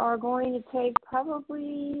we are going to take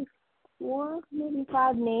probably 4, maybe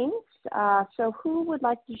 5 names. So who would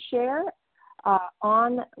like to share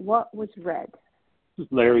on what was read?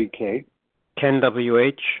 Larry K. Ken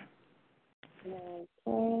W.H.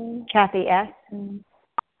 Okay. Kathy S.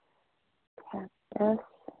 Kathy S.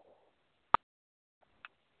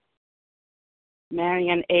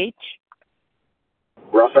 Marion H.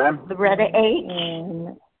 Russ M. Loretta H.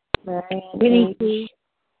 And Marion H.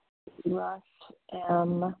 Russ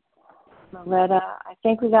M. Loretta. I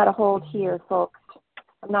think we got a hold here, folks.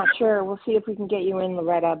 I'm not sure. We'll see if we can get you in,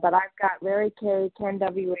 Loretta. But I've got Larry K., Ken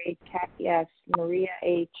W.H., Kathy S., Maria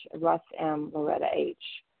H., Russ M., Loretta H.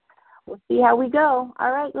 We'll see how we go.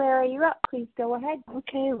 All right, Larry, you're up. Please go ahead.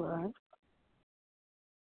 Okay, Russ.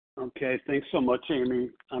 Okay, thanks so much, Amy.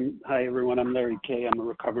 Hi, everyone. I'm Larry K. I'm a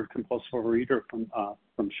recovered compulsive overeater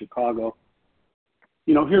from Chicago.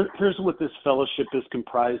 You know, here's what this fellowship is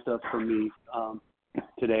comprised of for me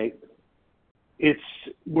today.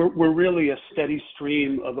 We're really a steady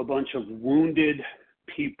stream of a bunch of wounded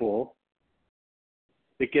people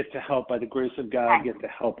that get to help, by the grace of God, get to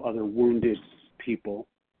help other wounded people.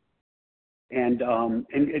 And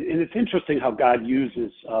it's interesting how God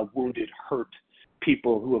uses wounded, hurt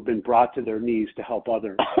people who have been brought to their knees to help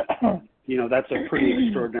others. You know, that's a pretty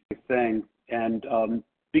extraordinary thing. And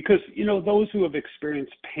because, you know, those who have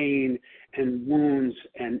experienced pain and wounds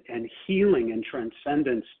and healing and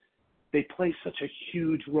transcendence, they play such a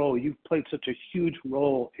huge role. You've played such a huge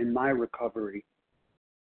role in my recovery.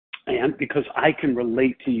 And because I can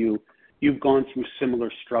relate to you, you've gone through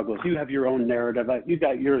similar struggles. You have your own narrative. You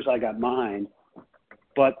got yours, I got mine.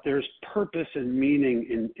 But there's purpose and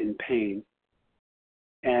meaning in pain.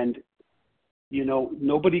 And, you know,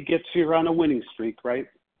 nobody gets here on a winning streak, right?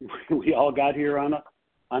 We all got here on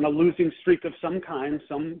a losing streak of some kind,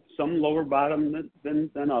 some lower bottom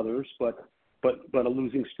than others, but a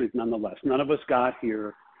losing streak nonetheless. None of us got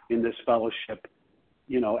here in this fellowship,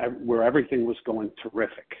 you know, where everything was going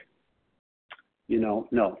terrific. You know,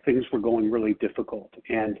 no, things were going really difficult.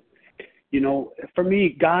 And, you know, for me,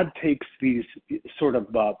 God takes these sort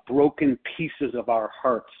of broken pieces of our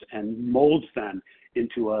hearts and molds them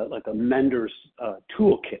into like a mender's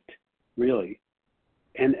toolkit, really.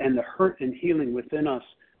 And the hurt and healing within us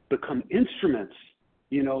become instruments,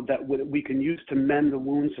 you know, that we can use to mend the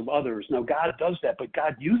wounds of others. Now, God does that, but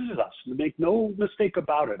God uses us. Make no mistake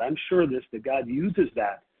about it. I'm sure that God uses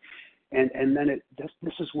that. And then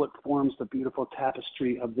this is what forms the beautiful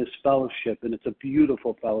tapestry of this fellowship, and it's a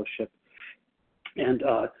beautiful fellowship. And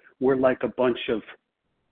we're like a bunch of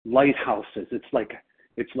lighthouses. It's like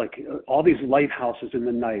all these lighthouses in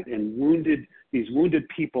the night, and these wounded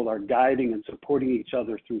people are guiding and supporting each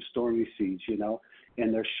other through stormy seas, you know,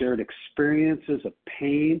 and their shared experiences of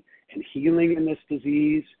pain and healing in this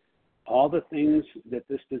disease, all the things that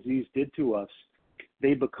this disease did to us,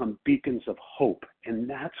 they become beacons of hope. And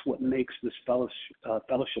that's what makes this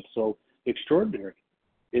fellowship so extraordinary,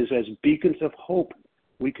 is as beacons of hope,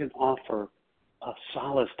 we can offer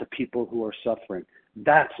solace to people who are suffering.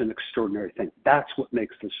 That's an extraordinary thing. That's what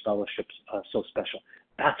makes this fellowship so special.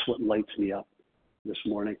 That's what lights me up this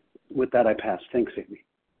morning. With that, I pass. Thanks, Amy.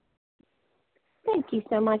 Thank you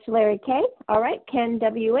so much, Larry K. All right, Ken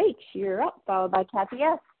W.H., you're up, followed by Kathy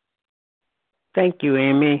S. Thank you,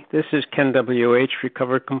 Amy. This is Ken W.H.,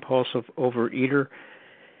 recovered compulsive overeater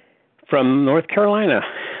from North Carolina.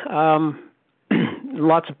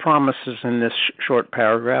 Lots of promises in this short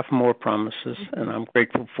paragraph, more promises, and I'm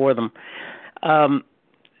grateful for them.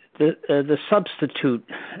 The substitute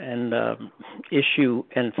and issue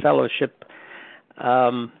and fellowship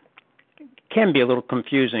can be a little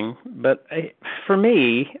confusing, but for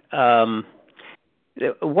me,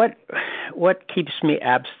 what keeps me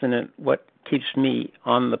abstinent, what keeps me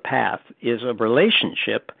on the path is a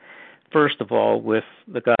relationship, first of all, with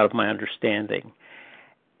the God of my understanding.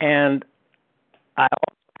 And I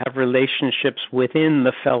also have relationships within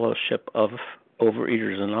the fellowship of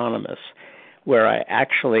Overeaters Anonymous, where I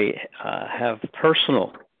actually have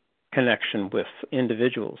personal connection with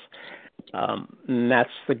individuals. And that's,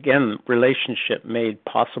 again, relationship made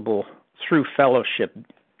possible through fellowship.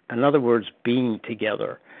 In other words, being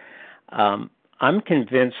together. I'm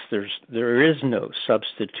convinced there is no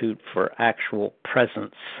substitute for actual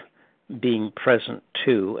presence, being present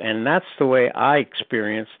too. And that's the way I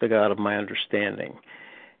experience the God of my understanding.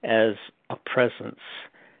 as a presence.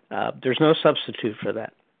 There's no substitute for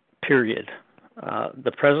that, period.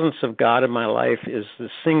 The presence of God in my life is the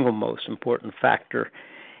single most important factor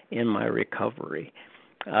in my recovery.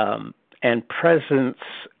 And presence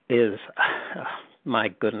is, my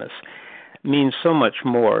goodness, means so much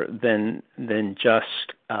more than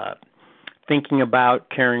just thinking about,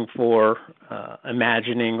 caring for,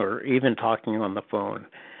 imagining, or even talking on the phone.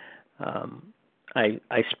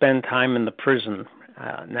 I spend time in the prison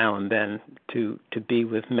now and then to be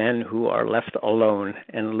with men who are left alone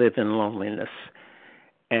and live in loneliness.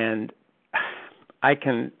 And I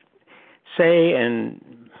can say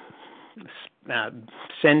and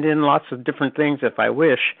send in lots of different things if I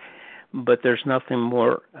wish, but there's nothing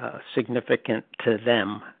more significant to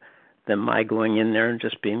them than my going in there and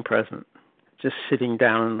just being present, just sitting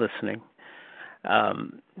down and listening.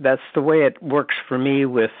 That's the way it works for me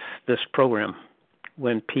with this program,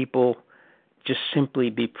 when people just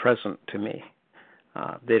simply be present to me.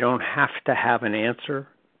 They don't have to have an answer.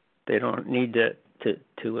 They don't need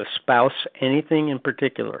to espouse anything in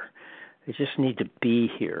particular. They just need to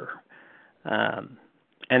be here.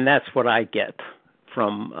 And that's what I get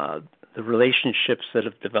from the relationships that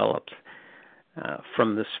have developed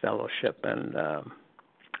from this fellowship. And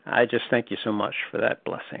I just thank you so much for that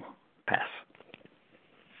blessing. Pass.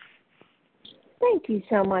 Thank you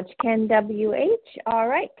so much, Ken W.H. All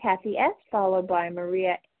right, Kathy S., followed by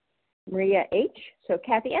Maria H. So,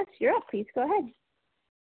 Kathy S., you're up. Please go ahead.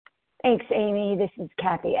 Thanks, Amy. This is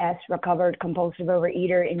Kathy S., recovered compulsive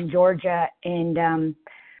overeater in Georgia. And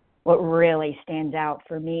what really stands out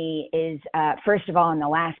for me is, first of all, in the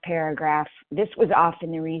last paragraph, this was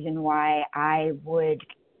often the reason why I would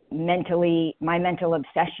my mental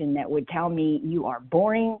obsession that would tell me you are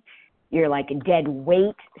boring, you're like a dead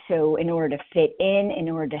weight. So in order to fit in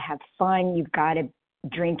order to have fun, you've got to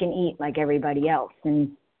drink and eat like everybody else.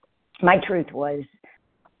 And my truth was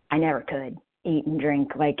I never could eat and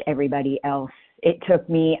drink like everybody else. It took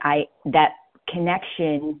me, that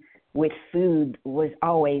connection with food was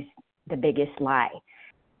always the biggest lie.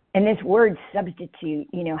 And this word substitute,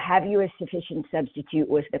 have you a sufficient substitute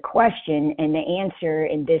was the question. And the answer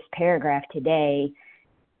in this paragraph today,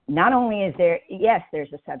 not only is yes,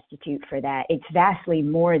 there's a substitute for that. It's vastly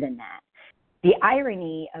more than that. The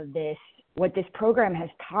irony of this, what this program has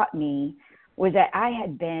taught me, was that I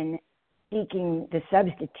had been seeking the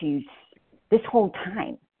substitutes this whole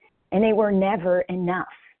time, and they were never enough.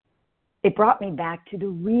 It brought me back to the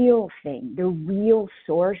real thing, the real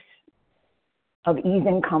source of ease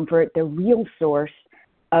and comfort, the real source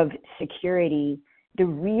of security, the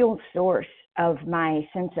real source of my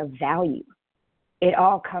sense of value. It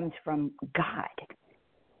all comes from God.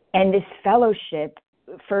 And this fellowship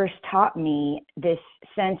first taught me this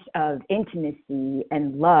sense of intimacy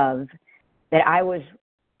and love, that I was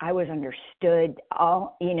understood,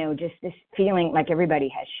 just this feeling like everybody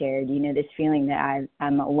has shared, this feeling that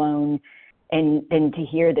I'm alone. And then to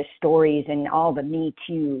hear the stories and all the me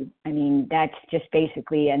too, that's just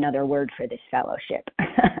basically another word for this fellowship.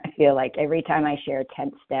 I feel like every time I share a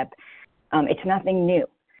 10th step, it's nothing new.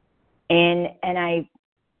 And I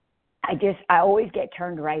always get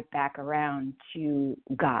turned right back around to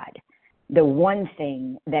God, the one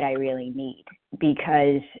thing that I really need,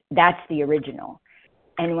 because that's the original.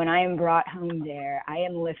 And when I am brought home there, I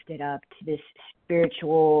am lifted up to this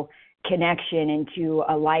spiritual connection into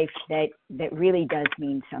a life that really does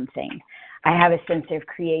mean something. I have a sense of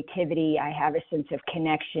creativity. I have a sense of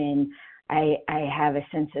connection. I have a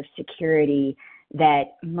sense of security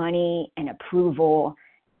that money and approval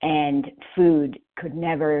and food could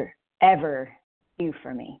never, ever do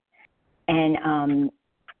for me. And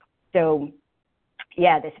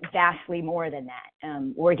this vastly more than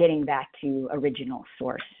that. We're getting back to original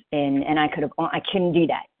source. And I couldn't do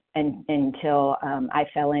that until I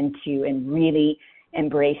fell into and really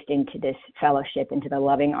embraced into this fellowship, into the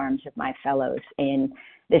loving arms of my fellows. And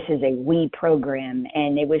this is a we program,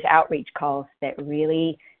 and it was outreach calls that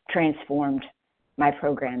really transformed my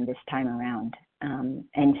program this time around.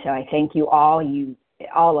 And so I thank you all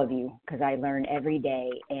of you, because I learn every day,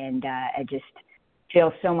 and I just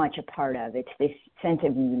feel so much a part of. It's this sense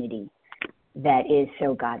of unity that is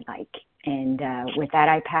so godlike. And with that,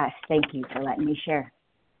 I pass. Thank you for letting me share.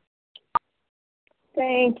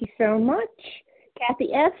 Thank you so much,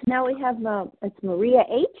 Kathy S. Now we have it's Maria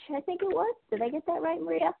H., I think it was. Did I get that right,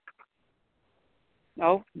 Maria?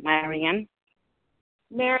 No, Marianne.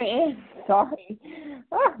 Marianne, sorry.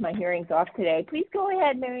 Oh, my hearing's off today. Please go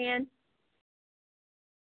ahead, Marianne.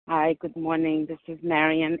 Hi, good morning. This is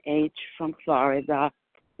Marianne H. from Florida.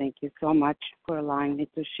 Thank you so much for allowing me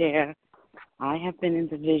to share. I have been in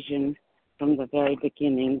the vision from the very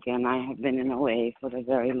beginning, and I have been in OA for a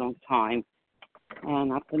very long time,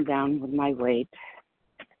 and up and down with my weight,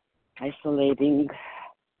 isolating.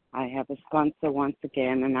 I have a sponsor once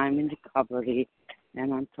again, and I'm in recovery,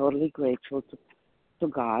 and I'm totally grateful to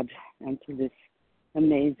God and to this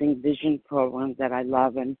amazing vision program that I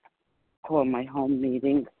love and call my home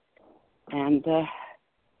meeting. And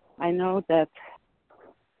I know that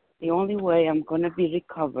the only way I'm going to be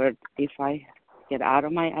recovered if I get out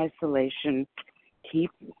of my isolation,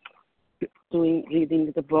 keep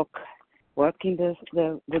reading the book, working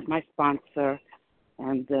with my sponsor,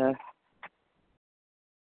 and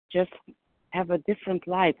just have a different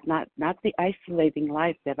life, not the isolating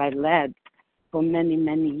life that I led for many,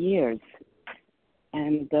 many years.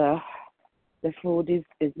 And the food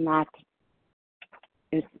is not,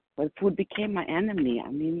 the food became my enemy.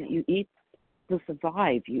 I mean, you eat to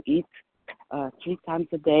survive. You eat 3 times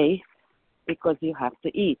a day because you have to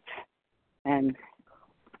eat. And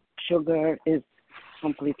sugar is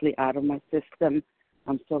completely out of my system.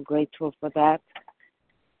 I'm so grateful for that.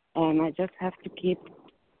 And I just have to keep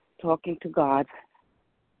talking to God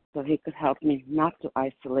so He could help me not to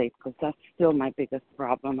isolate, because that's still my biggest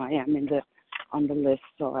problem. I am on the list,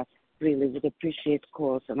 so I really would appreciate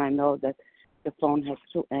calls. And I know that the phone has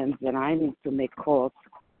 2 ends, and I need to make calls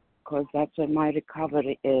because that's where my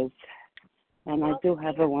recovery is. And I do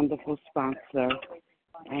have a wonderful sponsor,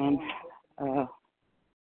 and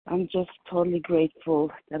I'm just totally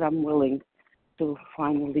grateful that I'm willing to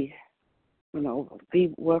finally,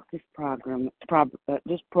 work this program,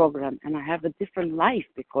 and I have a different life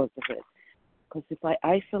because of it. Because if I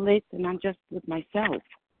isolate, then I'm just with myself,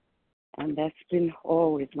 and that's been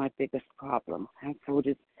always my biggest problem. And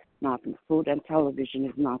food and television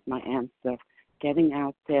is not my answer. Getting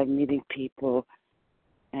out there, meeting people,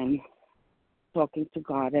 and talking to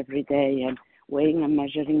God every day, and weighing and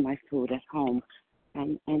measuring my food at home,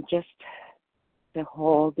 and just the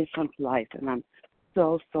whole different life. And I'm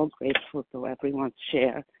so grateful to everyone's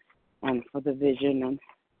share, and for the vision, and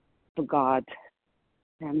for God.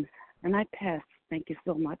 And I pass. Thank you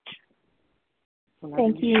so much.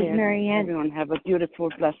 Thank you, Marianne. Everyone have a beautiful,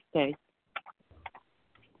 blessed day.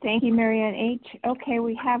 Thank you, Marianne H. Okay,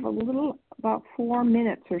 we have about 4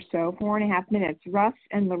 minutes or so, 4.5 minutes. Russ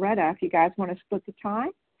and Loretta, if you guys want to split the time,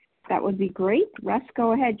 that would be great. Russ,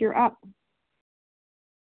 go ahead. You're up.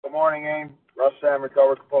 Good morning, Aim. Russ Sam,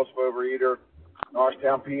 recovered compulsive overeater,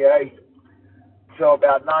 Norristown, PA. So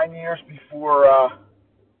about 9 years before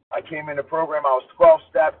I came in the program, I was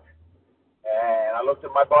 12-stepped, and I looked at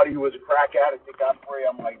my buddy who was a crack addict that got free.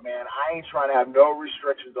 I'm like, man, I ain't trying to have no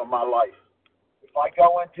restrictions on my life. If I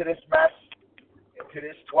go into this mess, into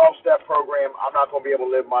this 12-step program, I'm not going to be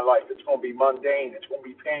able to live my life. It's going to be mundane. It's going to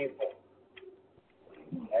be painful.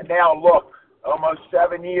 And now, look, almost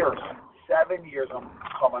 7 years. 7 years I'm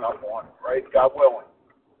coming up on, right? God willing.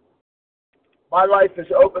 My life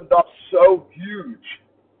has opened up so huge.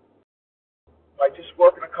 By just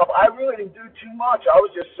working I really didn't do too much. I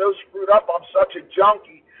was just so screwed up. I'm such a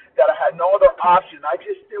junkie that I had no other option. I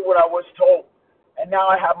just did what I was told. And now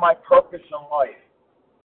I have my purpose in life.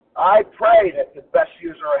 I pray that the best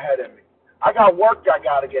years are ahead of me. I got work I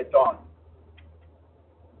got to get done.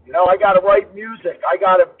 I got to write music. I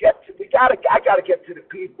got to get to the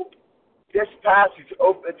people. This passage just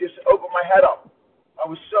opened my head up. I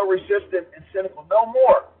was so resistant and cynical. No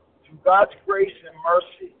more. Through God's grace and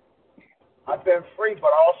mercy, I've been free,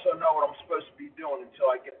 but I also know what I'm supposed to be doing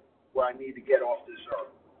until I get where I need to get off this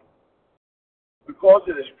earth. Because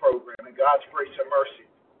of this program and God's grace and mercy,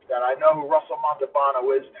 that I know who Russell Montalbano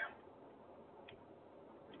is now,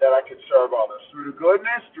 that I can serve others through the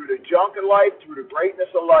goodness, through the junk in life, through the greatness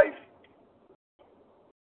of life.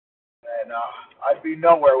 And I'd be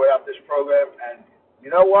nowhere without this program. And you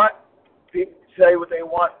know what? People say what they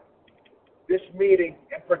want. This meeting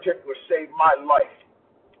in particular saved my life.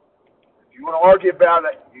 If you want to argue about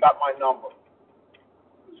it, you got my number.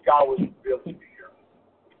 Because God was revealed to me here.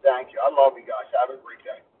 Thank you. I love you guys. Have a great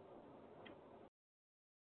day.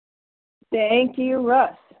 Thank you,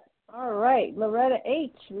 Russ. All right, Loretta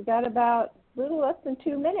H., we got about a little less than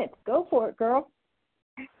 2 minutes. Go for it, girl.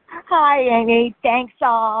 Hi, Amy. Thanks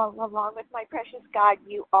all. Along with my precious God,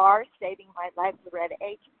 you are saving my life, Loretta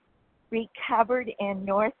H., recovered in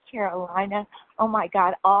North Carolina. Oh, my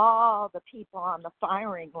God, all the people on the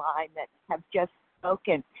firing line that have just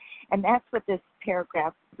spoken. And that's what this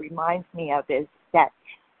paragraph reminds me of, is that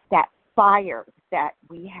fire that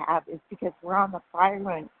we have is because we're on the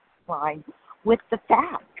firing line with the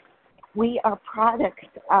facts. We are products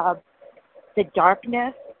of the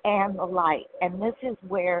darkness and the light. And this is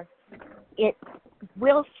where it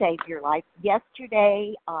will save your life.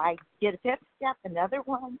 Yesterday, I did a fifth step, another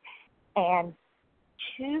one, and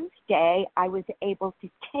Tuesday, I was able to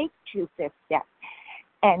take 2 fifth steps.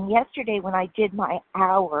 And yesterday, when I did my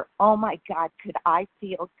hour, oh my God, could I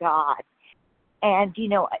feel God? And, you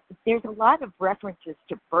know, there's a lot of references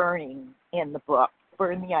to burning in the book.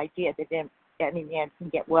 Burn, the idea that any man can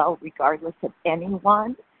get well regardless of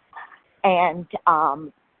anyone. And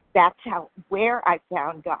that's where I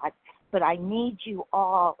found God. But I need you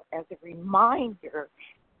all as a reminder,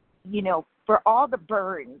 you know, for all the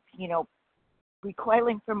burns, you know,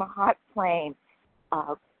 recoiling from a hot flame,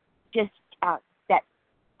 that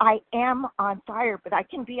I am on fire, but I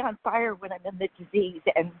can be on fire when I'm in the disease,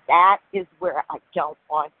 and that is where I don't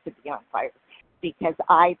want to be on fire, because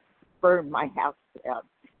I burn my house down.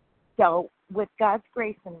 So with God's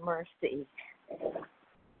grace and mercy,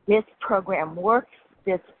 this program works.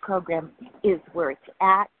 This program is where it's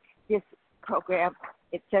at. This program,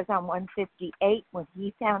 it says on 158, when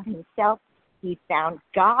he found himself, he found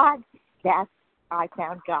God. I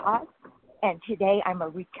found God. And today I'm a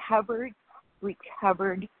recovered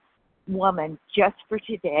woman just for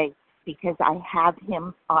today, because I have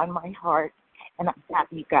him on my heart, and I have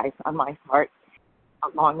you guys on my heart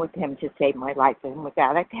along with him to save my life. And with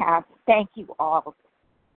that, I pass. Thank you all,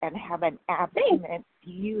 and have an absolute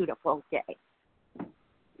beautiful day.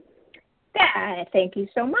 Thank you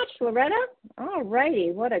so much, Loretta. All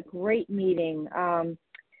righty, what a great meeting.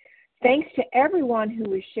 Thanks to everyone who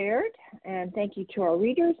was shared, and thank you to our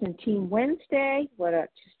readers and Team Wednesday.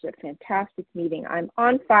 Just a fantastic meeting. I'm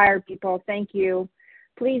on fire, people. Thank you.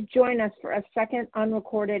 Please join us for a second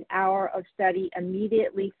unrecorded hour of study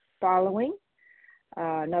immediately following.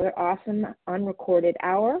 Another awesome unrecorded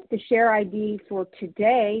hour. The share ID for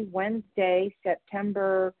today, Wednesday,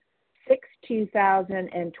 September 6,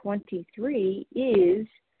 2023, is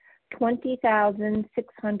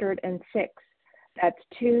 20,606. That's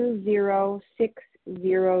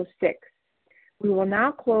 20606. We will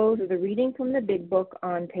now close with a reading from the Big Book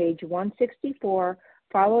on page 164,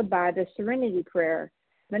 followed by the Serenity Prayer.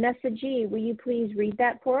 Vanessa G., will you please read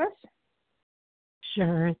that for us?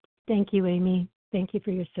 Sure. Thank you, Amy. Thank you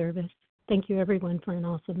for your service. Thank you, everyone, for an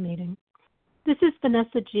awesome meeting. This is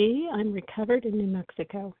Vanessa G. I'm recovered in New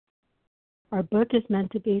Mexico. Our book is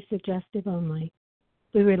meant to be suggestive only.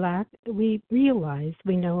 We realize we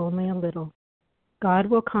know only a little. God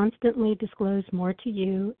will constantly disclose more to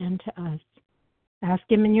you and to us. Ask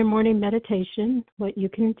him in your morning meditation what you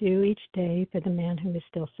can do each day for the man who is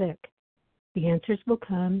still sick. The answers will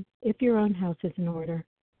come if your own house is in order.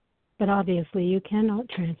 But obviously you cannot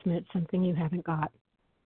transmit something you haven't got.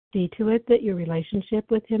 See to it that your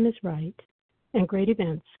relationship with him is right, and great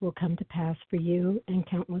events will come to pass for you and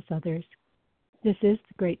countless others. This is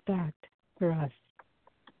the great fact for us.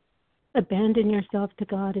 Abandon yourself to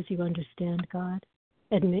God as you understand God.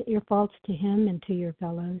 Admit your faults to him and to your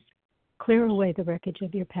fellows. Clear away the wreckage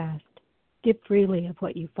of your past. Give freely of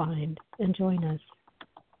what you find, and join us.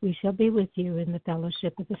 We shall be with you in the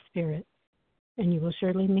fellowship of the Spirit, and you will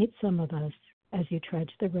surely meet some of us as you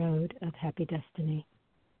trudge the road of happy destiny.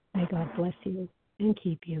 May God bless you and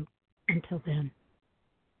keep you. Until then.